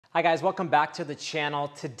Hi guys, welcome back to the channel.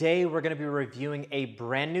 Today we're gonna be reviewing a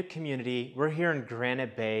brand new community. We're here in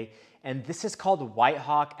Granite Bay, and this is called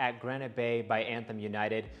Whitehawk at Granite Bay by Anthem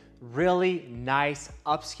United. Really nice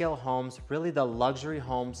upscale homes, really the luxury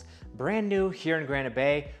homes, brand new here in Granite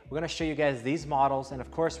Bay. We're gonna show you guys these models, and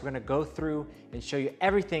of course we're gonna go through and show you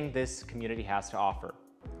everything this community has to offer.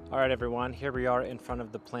 All right everyone, here we are in front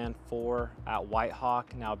of the Plan 4 at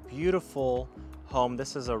Whitehawk. Now beautiful home.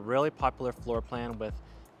 This is a really popular floor plan with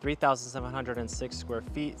 3,706 square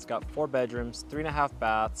feet. It's got 4 bedrooms, 3.5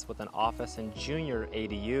 baths with an office and junior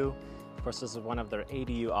ADU. Of course, this is one of their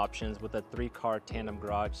ADU options with a 3-car tandem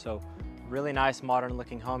garage. So really nice modern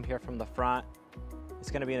looking home here from the front. It's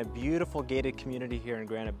gonna be in a beautiful gated community here in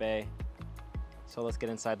Granite Bay. So let's get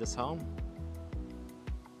inside this home.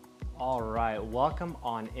 All right, welcome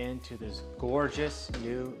on into this gorgeous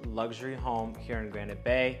new luxury home here in Granite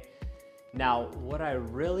Bay. Now, what I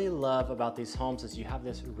really love about these homes is you have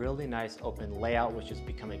this really nice open layout, which is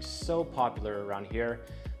becoming so popular around here,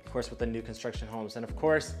 of course, with the new construction homes. And of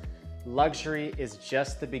course, luxury is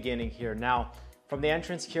just the beginning here. Now, from the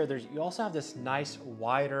entrance here, you also have this nice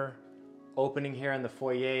wider opening here in the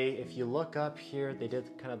foyer. If you look up here, they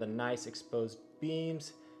did kind of the nice exposed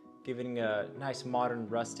beams, giving a nice modern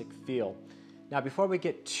rustic feel. Now, before we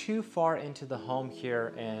get too far into the home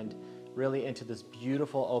here and really into this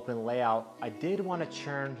beautiful open layout, I did want to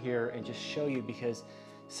turn here and just show you, because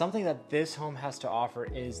something that this home has to offer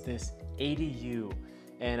is this ADU.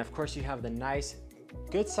 And of course you have the nice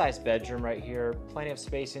good sized bedroom right here, plenty of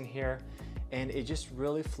space in here, and it just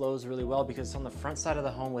really flows really well because it's on the front side of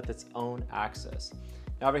the home with its own access.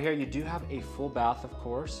 Now over here you do have a full bath, of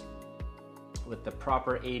course, with the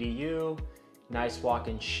proper ADU, nice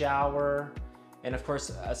walk-in shower, and of course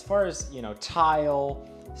as far as tile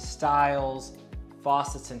styles,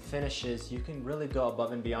 faucets, and finishes, you can really go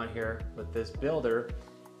above and beyond here with this builder.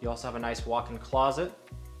 You also have a nice walk-in closet.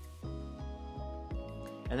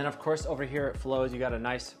 And then of course over here it flows. You got a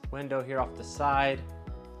nice window here off the side,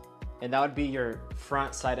 and that would be your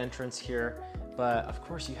front side entrance here. But of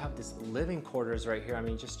course you have this living quarters right here. I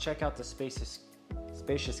mean, just check out the spacious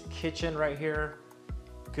kitchen right here.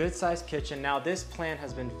 Good sized kitchen. Now this plan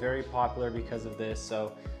has been very popular because of this,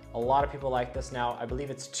 so a lot of people like this. Now, I believe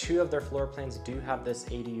it's 2 of their floor plans do have this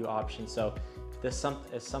ADU option. So if this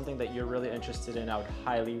is something that you're really interested in, I would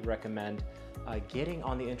highly recommend getting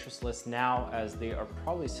on the interest list now, as they are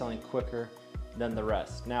probably selling quicker than the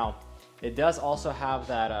rest. Now, it does also have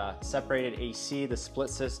that separated AC, the split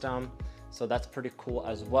system. So that's pretty cool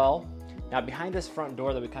as well. Now, behind this front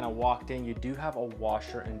door that we kind of walked in, you do have a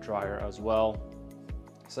washer and dryer as well.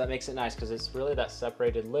 So that makes it nice because it's really that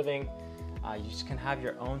separated living. You just can have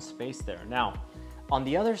your own space there. Now, on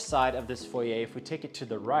the other side of this foyer, if we take it to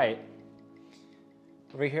the right,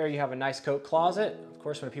 over here you have a nice coat closet. Of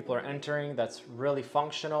course, when people are entering, that's really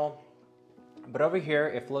functional. But over here,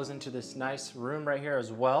 it flows into this nice room right here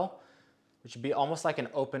as well, which would be almost like an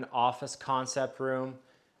open office concept room.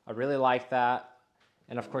 I really like that.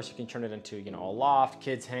 And of course, you can turn it into a loft,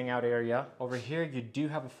 kids hangout area. Over here, you do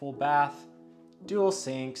have a full bath, dual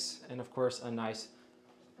sinks, and of course, a nice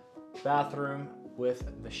bathroom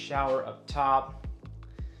with the shower up top.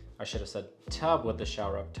 I should have said tub with the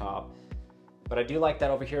shower up top. But I do like that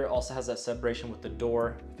over here it also has that separation with the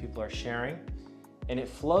door if people are sharing. And it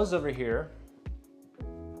flows over here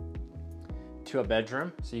to a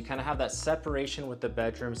bedroom. So you kind of have that separation with the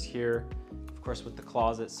bedrooms here, of course with the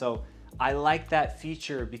closet. So I like that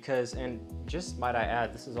feature because, and just might I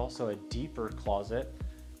add, this is also a deeper closet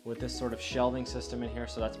with this sort of shelving system in here.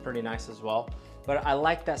 So that's pretty nice as well. But I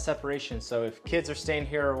like that separation. So if kids are staying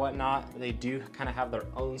here or whatnot, they do kind of have their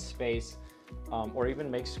own space, or even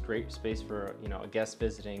makes great space for a guest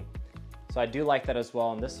visiting. So I do like that as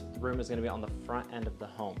well. And this room is going to be on the front end of the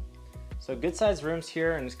home. So good sized rooms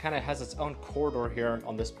here, and it kind of has its own corridor here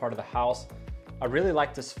on this part of the house. I really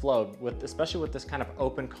like this flow, especially with this kind of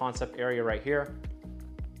open concept area right here.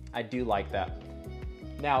 I do like that.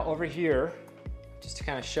 Now over here, just to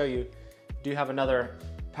kind of show you, do have another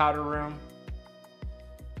powder room.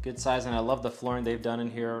 Good size, and I love the flooring they've done in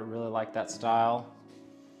here. I really like that style.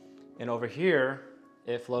 And over here,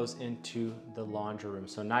 it flows into the laundry room.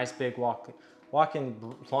 So nice big walk-in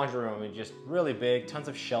laundry room. I mean, just really big, tons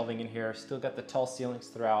of shelving in here. Still got the tall ceilings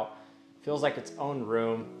throughout. Feels like its own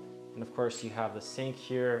room. And of course you have the sink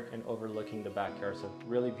here and overlooking the backyard. So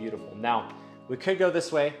really beautiful. Now, we could go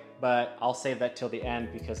this way, but I'll save that till the end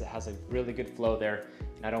because it has a really good flow there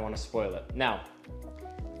and I don't want to spoil it. Now,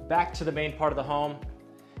 back to the main part of the home.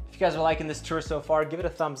 If you guys are liking this tour so far, give it a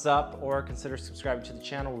thumbs up or consider subscribing to the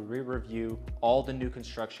channel. We review all the new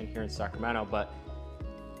construction here in Sacramento, but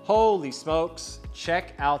Holy smokes,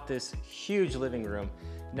 check out this huge living room.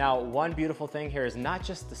 Now, one beautiful thing here is not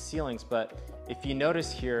just the ceilings, but if you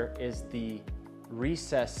notice here is the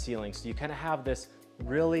recessed ceiling. So you kind of have this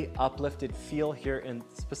really uplifted feel here,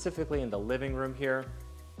 specifically in the living room here.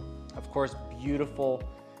 Of course, beautiful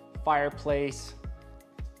fireplace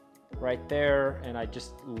right there. And I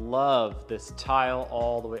just love this tile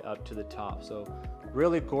all the way up to the top. So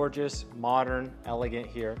really gorgeous, modern, elegant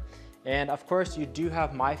here. And of course, you do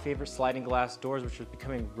have my favorite sliding glass doors, which is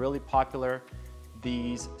becoming really popular.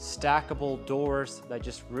 These stackable doors that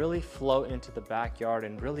just really flow into the backyard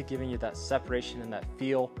and really giving you that separation and that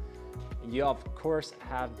feel. And you of course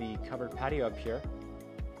have the covered patio up here.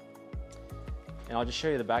 And I'll just show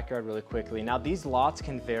you the backyard really quickly. Now these lots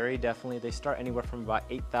can vary, definitely. They start anywhere from about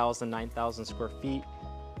 8,000, 9,000 square feet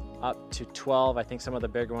up to 12. I think some of the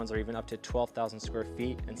bigger ones are even up to 12,000 square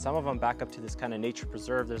feet. And some of them back up to this kind of nature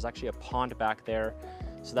preserve. There's actually a pond back there.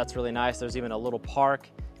 So that's really nice. There's even a little park.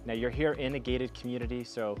 Now you're here in a gated community,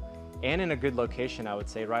 and in a good location, I would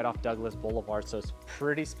say, right off Douglas Boulevard. So it's a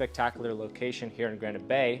pretty spectacular location here in Granite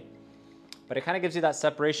Bay. But it kind of gives you that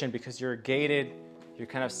separation because you're gated, you're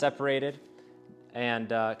kind of separated, and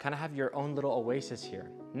kind of have your own little oasis here.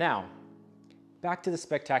 Now, back to the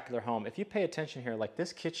spectacular home. If you pay attention here, like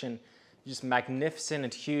this kitchen, just magnificent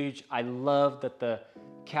and huge. I love that the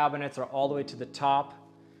cabinets are all the way to the top.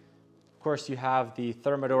 Of course, you have the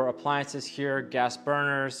Thermador appliances here, gas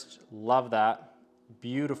burners, love that,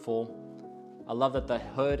 beautiful. I love that the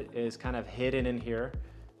hood is kind of hidden in here,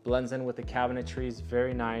 blends in with the cabinetries,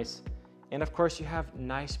 very nice. And of course, you have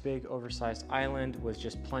nice big oversized island with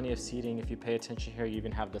just plenty of seating. If you pay attention here, you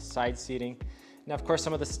even have the side seating. Now, of course,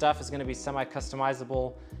 some of the stuff is gonna be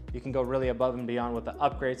semi-customizable. You can go really above and beyond with the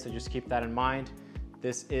upgrades, so just keep that in mind.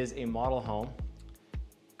 This is a model home.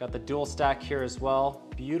 Got the dual stack here as well.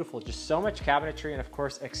 Beautiful, just so much cabinetry, and of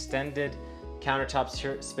course, extended countertops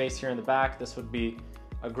here, space here in the back. This would be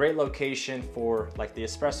a great location for like the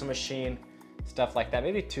espresso machine, stuff like that.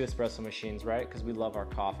 Maybe 2 espresso machines, right? Because we love our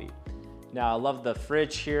coffee. Now, I love the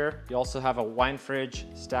fridge here. You also have a wine fridge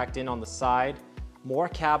stacked in on the side. More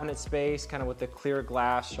cabinet space, kind of with the clear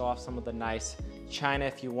glass, show off some of the nice china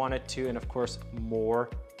if you wanted to, and of course, more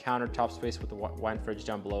countertop space with the wine fridge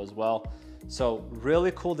down below as well. So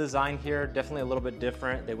really cool design here, definitely a little bit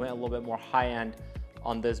different. They went a little bit more high-end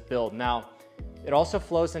on this build. Now, it also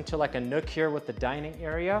flows into like a nook here with the dining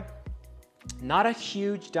area. Not a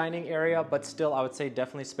huge dining area, but still I would say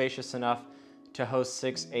definitely spacious enough to host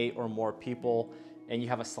 6, 8 or more people. And you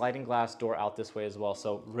have a sliding glass door out this way as well.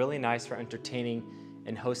 So really nice for entertaining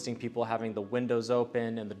and hosting people, having the windows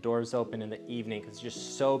open and the doors open in the evening. It's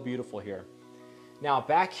just so beautiful here. Now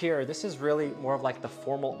back here, this is really more of like the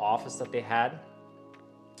formal office that they had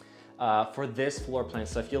for this floor plan.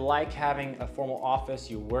 So if you like having a formal office,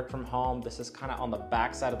 you work from home, this is kind of on the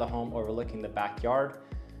back side of the home overlooking the backyard,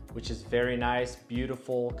 which is very nice,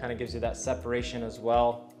 beautiful, kind of gives you that separation as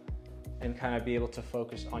well and kind of be able to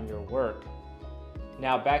focus on your work.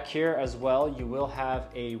 Now back here as well, you will have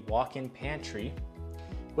a walk-in pantry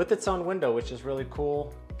with its own window, which is really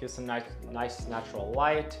cool. Gives some nice natural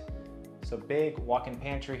light. So big walk-in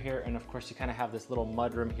pantry here, and of course you kind of have this little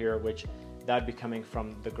mudroom here, which that'd be coming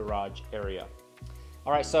from the garage area.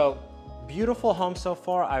 All right, so beautiful home so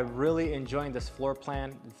far. I'm really enjoying this floor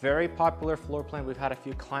plan. Very popular floor plan. We've had a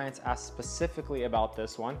few clients ask specifically about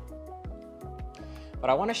this one. But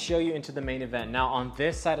I want to show you into the main event. Now on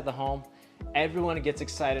this side of the home, everyone gets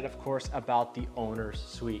excited, of course, about the owner's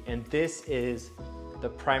suite. And this is the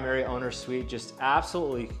primary owner's suite, just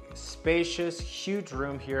absolutely spacious, huge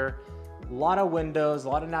room here. A lot of windows, a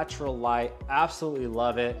lot of natural light, absolutely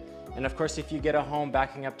love it. And of course, if you get a home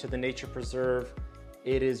backing up to the nature preserve,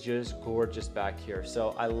 it is just gorgeous back here.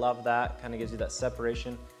 So I love that, kind of gives you that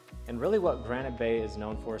separation. And really what Granite Bay is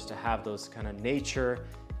known for is to have those kind of nature,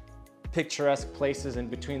 picturesque places in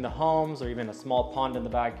between the homes or even a small pond in the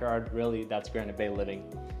backyard. Really, that's Granite Bay living.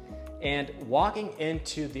 And walking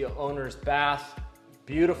into the owner's bath,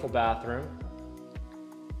 beautiful bathroom.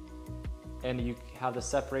 And you have the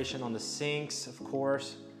separation on the sinks, of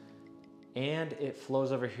course. And it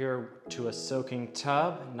flows over here to a soaking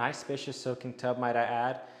tub, nice spacious soaking tub, might I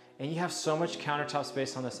add. And you have so much countertop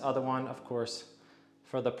space on this other one, of course,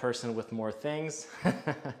 for the person with more things.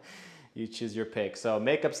 You choose your pick. So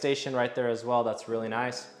makeup station right there as well, that's really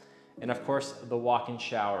nice. And of course, the walk-in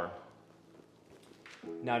shower.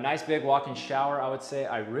 Now, nice big walk-in shower, I would say.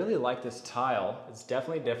 I really like this tile. It's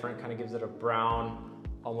definitely different, kind of gives it a brown,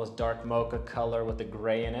 almost dark mocha color with the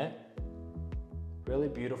gray in it. Really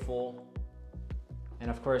beautiful. And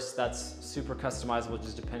of course, that's super customizable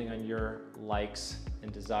just depending on your likes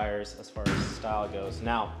and desires as far as style goes.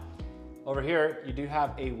 Now, over here, you do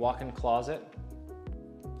have a walk-in closet.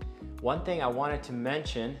 One thing I wanted to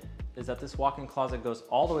mention is that this walk-in closet goes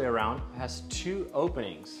all the way around. It has 2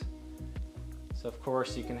 openings. So of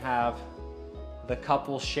course, you can have the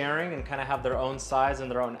couple sharing and kind of have their own size and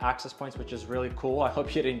their own access points, which is really cool. I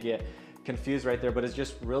hope you didn't get confused right there, but it's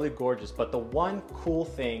just really gorgeous. But the one cool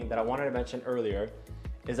thing that I wanted to mention earlier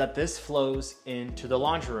is that this flows into the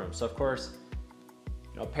laundry room. So of course,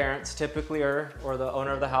 you know, parents typically or the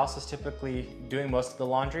owner of the house is typically doing most of the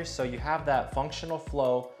laundry. So you have that functional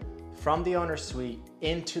flow from the owner's suite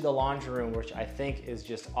into the laundry room, which I think is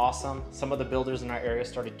just awesome. Some of the builders in our area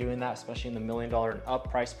started doing that, especially in the $1 million and up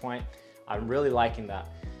price point. I'm really liking that.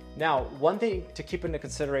 Now, one thing to keep into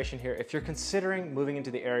consideration here, if you're considering moving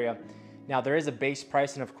into the area, now there is a base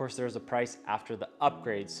price and of course there is a price after the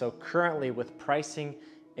upgrade. So currently with pricing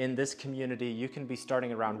in this community, you can be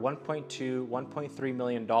starting around $1.2, $1.3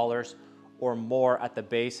 million or more at the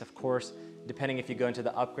base. Of course, depending if you go into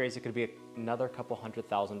the upgrades, it could be another couple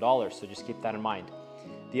 $100,000. So just keep that in mind.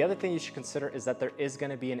 The other thing you should consider is that there is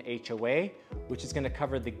gonna be an HOA, which is gonna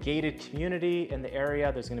cover the gated community in the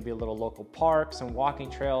area. There's gonna be a little local parks and walking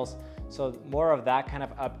trails. So more of that kind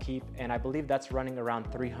of upkeep. And I believe that's running around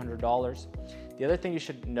 $300. The other thing you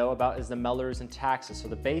should know about is the Mellows and taxes. So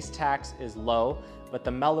the base tax is low, but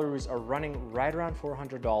the Mellows are running right around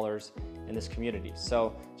 $400 in this community.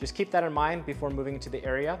 So just keep that in mind before moving into the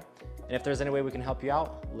area. And if there's any way we can help you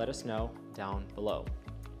out, let us know down below.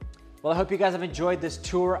 Well, I hope you guys have enjoyed this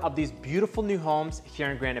tour of these beautiful new homes here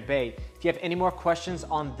in Granite Bay. If you have any more questions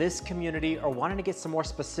on this community or wanting to get some more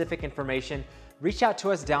specific information, reach out to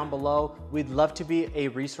us down below. We'd love to be a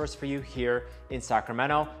resource for you here in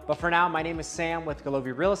Sacramento. But for now, my name is Sam with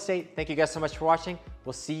Golovey Real Estate. Thank you guys so much for watching.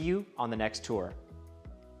 We'll see you on the next tour.